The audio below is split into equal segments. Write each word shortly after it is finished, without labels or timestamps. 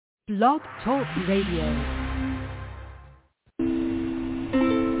Blog Talk Radio.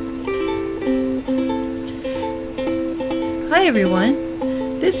 Hi everyone,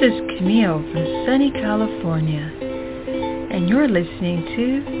 this is Camille from sunny California, and you're listening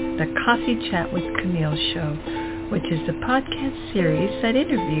to the Coffee Chat with Camille show, which is a podcast series that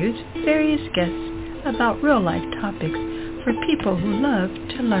interviews various guests about real-life topics for people who love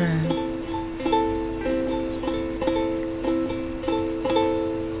to learn.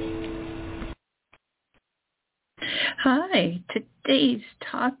 Hi, today's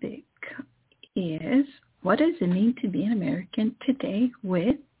topic is what does it mean to be an American today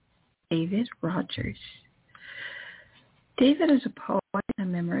with David Rogers. David is a poet, a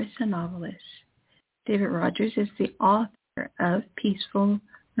memoirist, and novelist. David Rogers is the author of Peaceful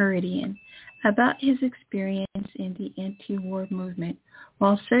Meridian, about his experience in the anti-war movement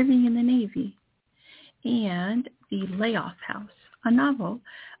while serving in the Navy, and The Layoff House, a novel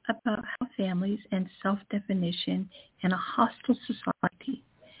about how families and self-definition in a hostile society.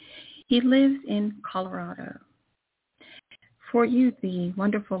 He lives in Colorado. For you, the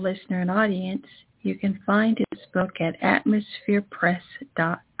wonderful listener and audience, you can find his book at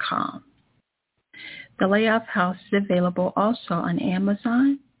atmospherepress.com. The Layoff House is available also on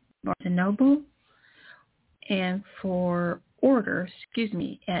Amazon, Barnes & Noble, and for order,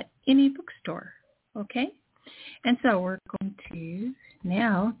 at any bookstore. Okay? And so we're going to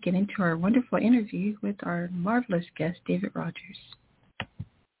now get into our wonderful interview with our marvelous guest, David Rogers.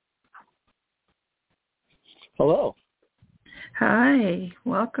 Hello. Hi.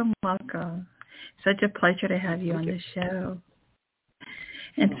 Welcome. Such a pleasure to have you on the show.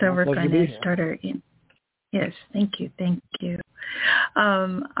 And so we're going to start our... Yes, thank you.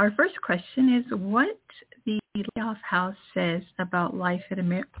 Our first question is what the Layoff House says about life in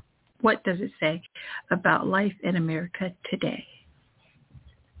America. What does it say about life in America today?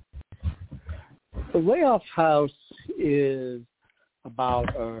 The Layoff House is about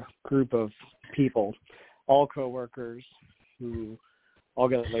a group of people, all coworkers who all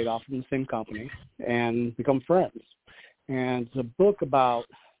get laid off from the same company and become friends. And it's a book about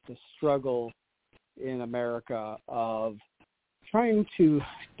the struggle in America of trying to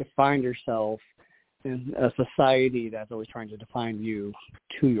define yourself in a society that's always trying to define you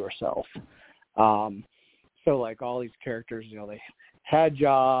to yourself. So like all these characters, they had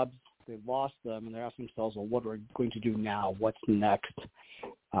jobs, they lost them, and they're asking themselves, well, what are we going to do now? What's next?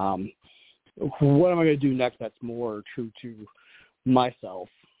 What am I going to do next that's more true to myself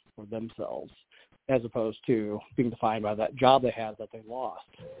or themselves, as opposed to being defined by that job they had that they lost?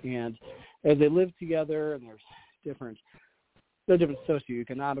 And as they live together, and there's different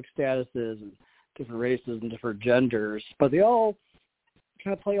socioeconomic statuses and different races and different genders, but they all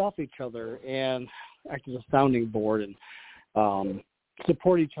kind of play off each other and act as a sounding board and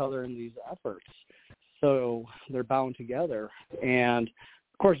support each other in these efforts. So they're bound together. And,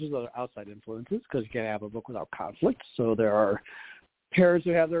 of course, there's other outside influences because you can't have a book without conflict. So there are parents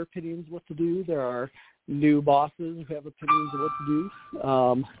who have their opinions what to do. There are new bosses who have opinions of what to do,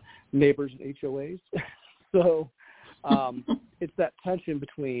 neighbors and HOAs. So it's that tension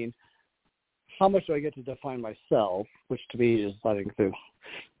between how much do I get to define myself, which to me is, I think,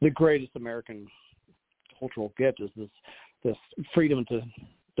 the greatest American cultural gift is this freedom to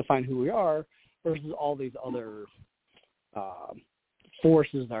define who we are versus all these other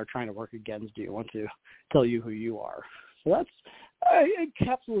forces that are trying to work against you, want to tell you who you are. So that's a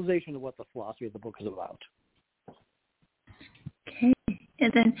capsulization of what the philosophy of the book is about. Okay.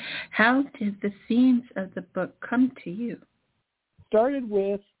 And then how did the themes of the book come to you? Started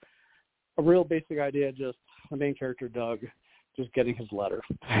with a real basic idea, just the main character, Doug, just getting his letter.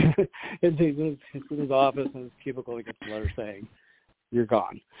 He's in his office in his cubicle, he gets a letter saying, you're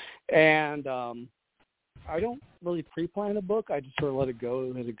gone. And I don't really pre-plan a book. I just sort of let it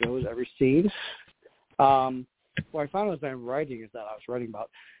go as it goes, every scene. What I found as I'm writing is that I was writing about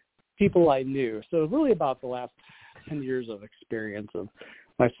people I knew. So it was really about the last 10 years of experience of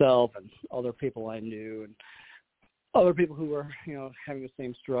myself and other people I knew and other people who were, having the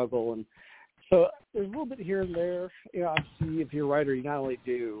same struggle. And so there's a little bit here and there. Obviously, if you're a writer, you not only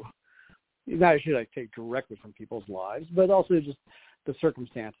should take directly from people's lives, but also just the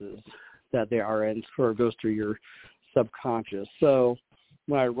circumstances that they are in sort of goes through your subconscious. So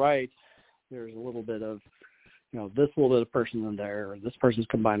when I write, there's a little bit of, this little bit of person in there, or this person's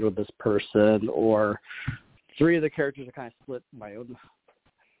combined with this person, or three of the characters are kind of split my own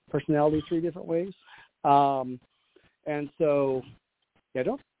personality 3 different ways. And so, I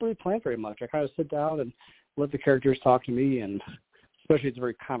don't really plan very much. I kind of sit down and let the characters talk to me, and especially it's a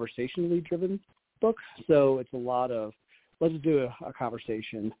very conversationally driven book. So it's a lot of, let's do a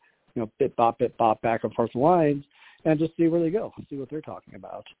conversation. bit bop back and forth lines, and just see where they go, see what they're talking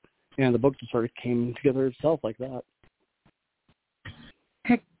about. And the book just sort of came together itself like that.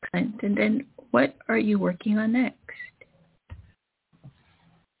 Excellent. And then what are you working on next?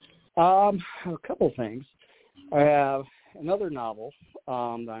 A couple things. I have another novel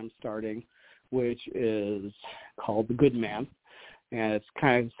that I'm starting, which is called The Good Man. And it's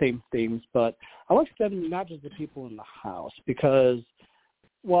kind of the same themes, but I want to extend not just the people in the house, because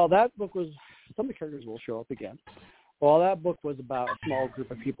while that book was, some of the characters will show up again, while that book was about a small group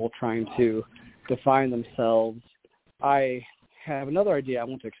of people trying to define themselves, I have another idea. I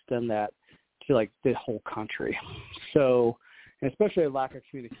want to extend that to like the whole country. So, especially a lack of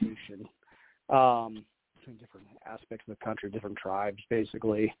communication between different aspects of the country, different tribes,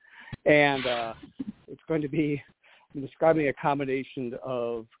 basically. And it's going to be, I'm describing a combination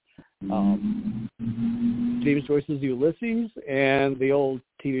of James Joyce's Ulysses and the old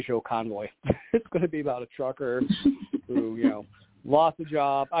TV show Convoy. It's going to be about a trucker who, lost a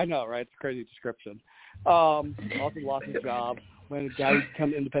job. I know, right? It's a crazy description. Also lost his job when a guy became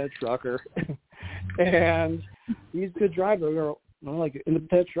an independent trucker. And he's a good driver. Like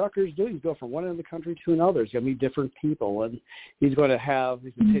independent truckers do. He's go from one end of the country to another. He's going to meet different people, and he's going to have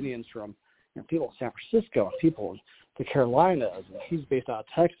these opinions from people in San Francisco, people in the Carolinas, and he's based out of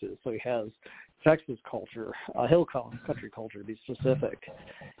Texas, so he has Texas culture, hill country culture to be specific,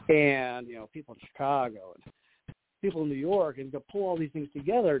 and people in Chicago and people in New York, and to pull all these things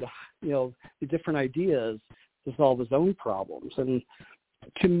together to the different ideas to solve his own problems. And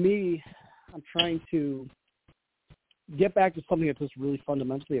to me, I'm trying to get back to something that's just really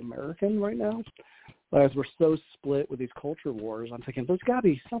fundamentally American right now. But as we're so split with these culture wars, I'm thinking there's got to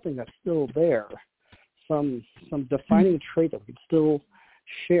be something that's still there, some defining trait that we can still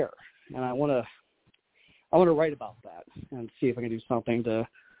share. And I want to write about that and see if I can do something to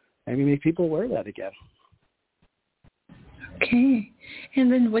maybe make people aware of that again. Okay.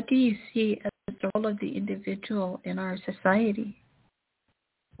 And then what do you see as the role of the individual in our society?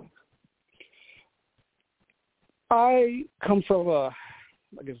 I come from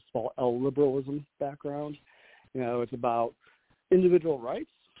it's called liberalism background. It's about individual rights,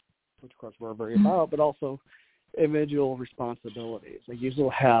 which of course we're very about, but also individual responsibilities. Like you still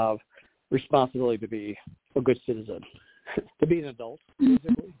have responsibility to be a good citizen, to be an adult,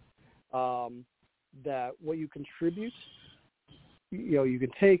 basically. That what you contribute, you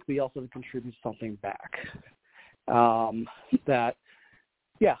can take, but you also contribute something back.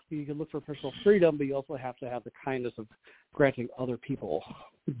 You can look for personal freedom, but you also have to have the kindness of granting other people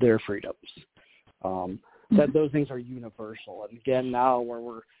their freedoms. That those things are universal. And again, now where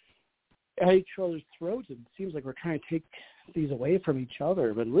we're at each other's throats, it seems like we're trying to take these away from each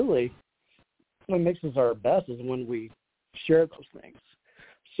other. But really, what makes us our best is when we share those things.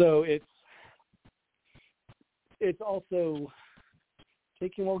 So it's also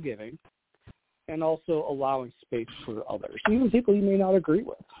taking while giving, and also allowing space for others, even people you may not agree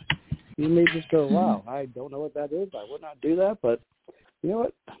with. You may just go, wow, I don't know what that is. I would not do that, but you know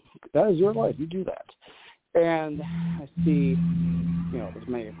what? That is your life. You do that. And I see,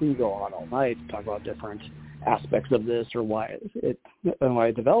 we can go on all night to talk about different aspects of this or why it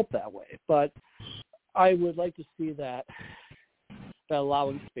developed that way. But I would like to see that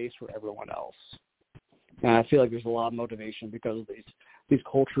allowing space for everyone else. And I feel like there's a lot of motivation because of these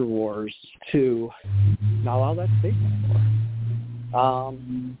culture wars to not allow that space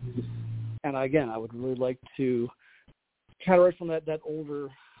anymore. And again, I would really like to kind of write from that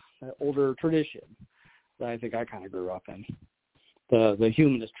older tradition that I think I kind of grew up in, the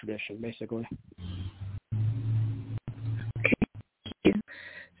humanist tradition, basically. Okay, thank you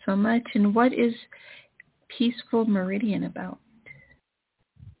so much. And what is Peaceful Meridian about?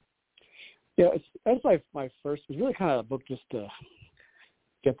 Yeah, that's my first. It was really kind of a book just to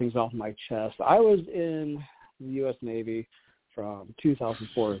get things off my chest. I was in the U.S. Navy from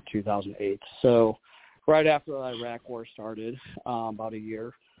 2004 to 2008. So right after the Iraq War started, about a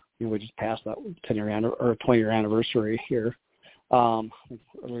year, we just passed that 20-year anniversary here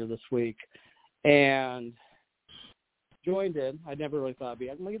earlier this week, and joined in. I never really thought I'd be.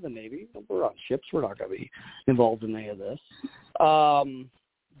 I'm going to get the Navy. We're on ships. We're not going to be involved in any of this.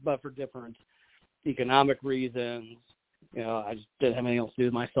 But for different economic reasons, I just didn't have anything else to do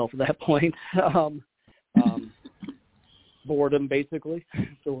with myself at that point. Boredom, basically,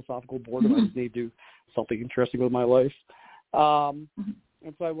 philosophical boredom. I just need to do something interesting with my life. And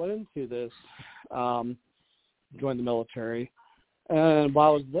so I went into this, joined the military, and while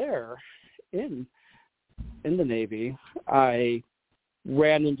I was there in the Navy, I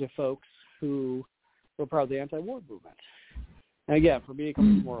ran into folks who were part of the anti-war movement. And again, for me,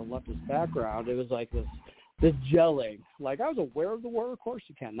 coming from more leftist background, it was like this gelling. Like, I was aware of the war, of course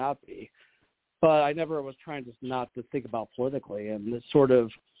you cannot be, but I never was trying to not to think about politically. And this sort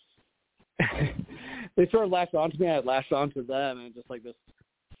of, they sort of latched onto me, I latched onto them, and just like this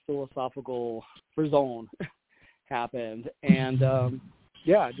philosophical zone happened. And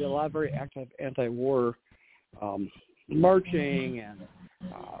I did a lot of very active anti-war marching and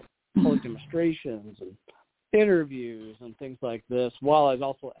public demonstrations and interviews and things like this, while I was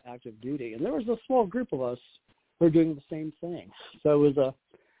also active duty. And there was a small group of us who were doing the same thing. So it was a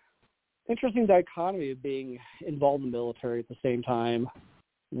interesting dichotomy of being involved in the military at the same time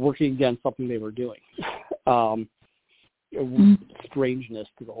working against something they were doing. Strangeness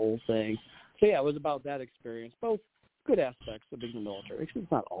to the whole thing. So yeah, it was about that experience, both good aspects of being in the military.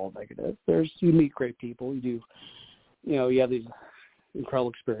 It's not all negative. You meet great people. You have these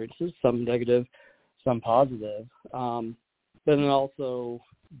incredible experiences, some negative, some positive. But then also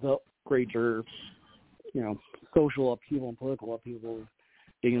the greater, social upheaval and political upheaval of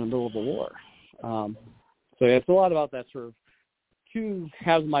being in the middle of a war. So yeah, it's a lot about that sort of two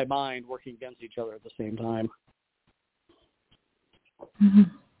halves of my mind working against each other at the same time. Mm-hmm.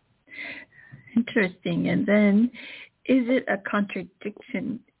 Interesting. And then, is it a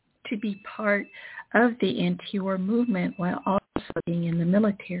contradiction to be part of the anti-war movement while also being in the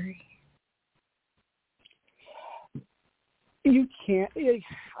military? You can't.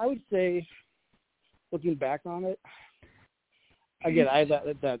 I would say, looking back on it, again, I have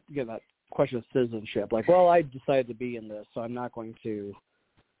that question of citizenship. Like, well, I decided to be in this, so I'm not going to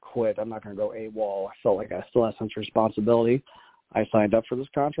quit. I'm not going to go AWOL. I felt like I still had some responsibility. I signed up for this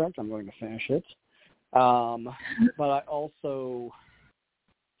contract. I'm going to finish it. But I also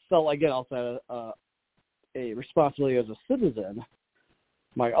felt, again, also had a responsibility as a citizen,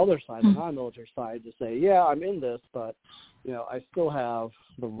 my other side, the non-military side, to say, yeah, I'm in this, but, I still have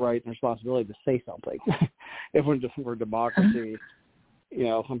the right and responsibility to say something. If we're democracy,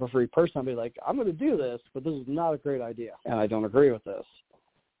 I'm a free person. I'll be like, I'm going to do this, but this is not a great idea, and I don't agree with this.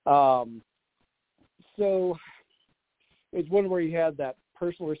 So it's one where you had that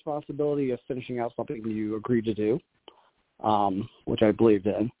personal responsibility of finishing out something you agreed to do, which I believed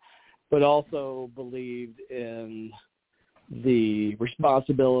in, but also believed in the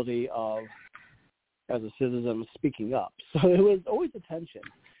responsibility of, as a citizen, speaking up. So it was always a tension.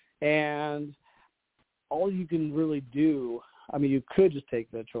 And all you can really do, you could just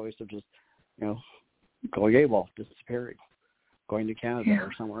take the choice of just, going AWOL, disappearing, going to Canada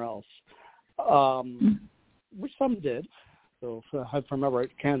or somewhere else, which some did. So if I remember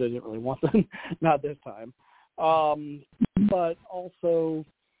right, Canada didn't really want them, not this time. But also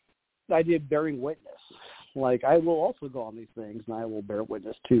the idea of bearing witness. Like, I will also go on these things, and I will bear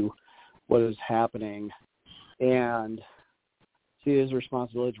witness to what is happening, and see it as a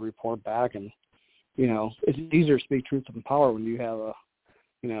responsibility to report back. And, it's easier to speak truth and power when you have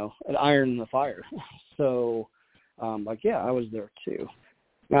an iron in the fire. So, I was there too.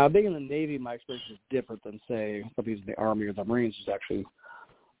 Now, being in the Navy, my experience is different than, say, somebody who's in the Army or the Marines, who's actually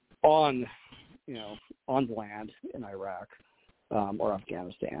on the land in Iraq or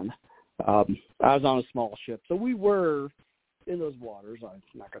Afghanistan. I was on a small ship, so we were in those waters. I'm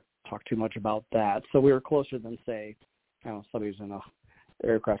not going to talk too much about that. So we were closer than, say, somebody's in a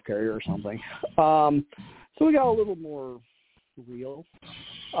aircraft carrier or something. So we got a little more real.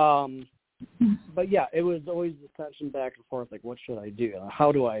 But yeah, it was always the tension back and forth, like, what should I do?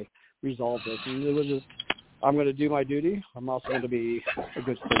 How do I resolve this? And it was just, I'm going to do my duty. I'm also going to be a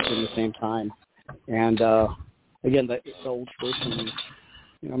good citizen at the same time. And again, the old tradition,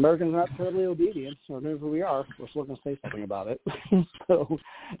 Americans are not terribly obedient, so whenever we are, we're still going to say something about it. So,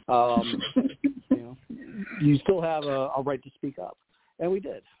 you still have a right to speak up. And we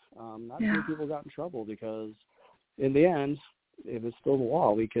did. Not many people got in trouble because, in the end, if it's still the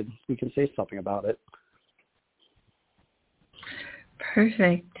law, we can say something about it.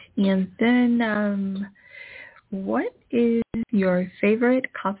 Perfect. And then, what is your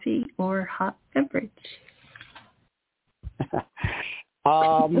favorite coffee or hot beverage?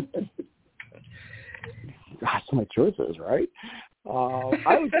 Gosh, so many choices, right?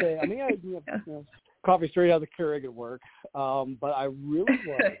 I would say, I coffee straight out of the Keurig at work, but I really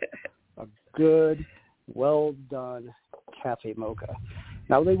like a good, well-done cafe mocha.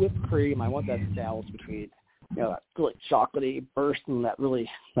 Now, they whipped cream. I want that balance between, that really chocolatey burst and that really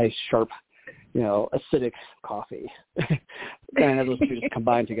nice, sharp, acidic coffee. And those two just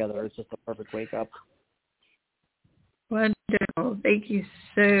combined together, it's just a perfect wake-up. Wonderful. Thank you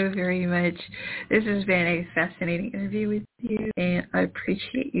so very much. This has been a fascinating interview with you, and I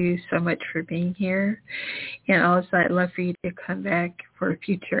appreciate you so much for being here. And also, I'd love for you to come back for a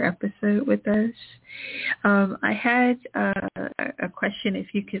future episode with us. I had a question.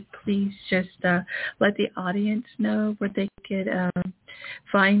 If you could please just let the audience know where they could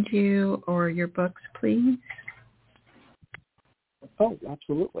find you or your books, please. Oh,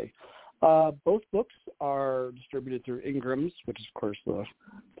 absolutely. Both books are distributed through Ingram's, which is, of course, the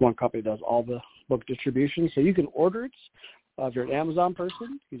one company that does all the book distribution. So you can order it. If you're an Amazon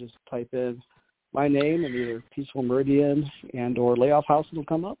person, you just type in my name and either Peaceful Meridian and or Layoff House will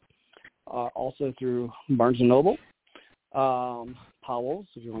come up. Also through Barnes & Noble, Powell's,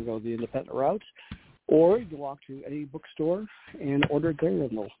 if you want to go the independent route. Or you can walk to any bookstore and order it there, and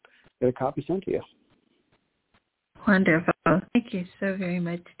they'll get a copy sent to you. Wonderful. Thank you so very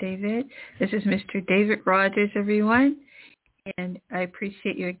much, David. This is Mr. David Rogers, everyone, and I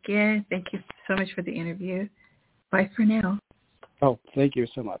appreciate you again. Thank you so much for the interview. Bye for now. Oh, thank you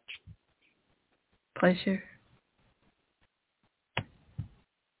so much. Pleasure.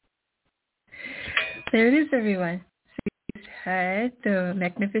 There it is, everyone. So we've had the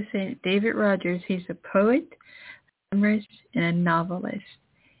magnificent David Rogers. He's a poet, a humorist, and a novelist,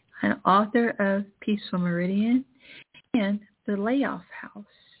 an author of Peaceful Meridian and The Layoff House.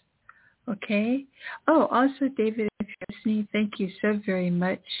 Okay? Oh, also, David, if you're listening, thank you so very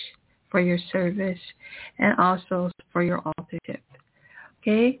much for your service and also for your authorship.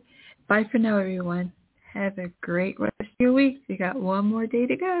 Okay? Bye for now, everyone. Have a great rest of your week. You got one more day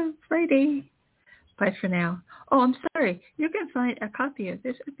to go, Friday. Bye for now. Oh, I'm sorry. You can find a copy of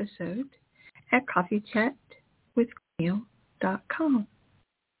this episode at coffeechatwithcamille.com.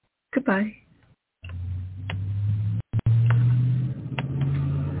 Goodbye.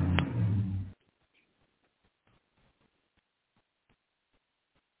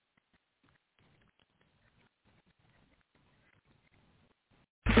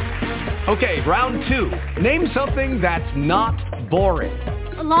 Okay, round two. Name something that's not boring.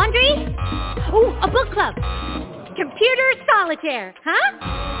 A laundry? Ooh, a book club. Computer solitaire, huh?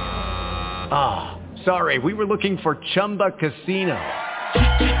 Ah, sorry, we were looking for Chumba Casino.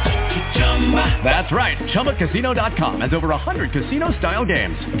 That's right, ChumbaCasino.com has over 100 casino-style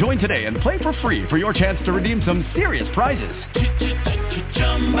games. Join today and play for free for your chance to redeem some serious prizes.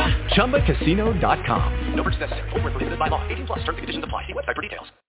 ChumbaCasino.com. No purchase necessary. Void where prohibited by law. 18+ terms and conditions apply. See website for details.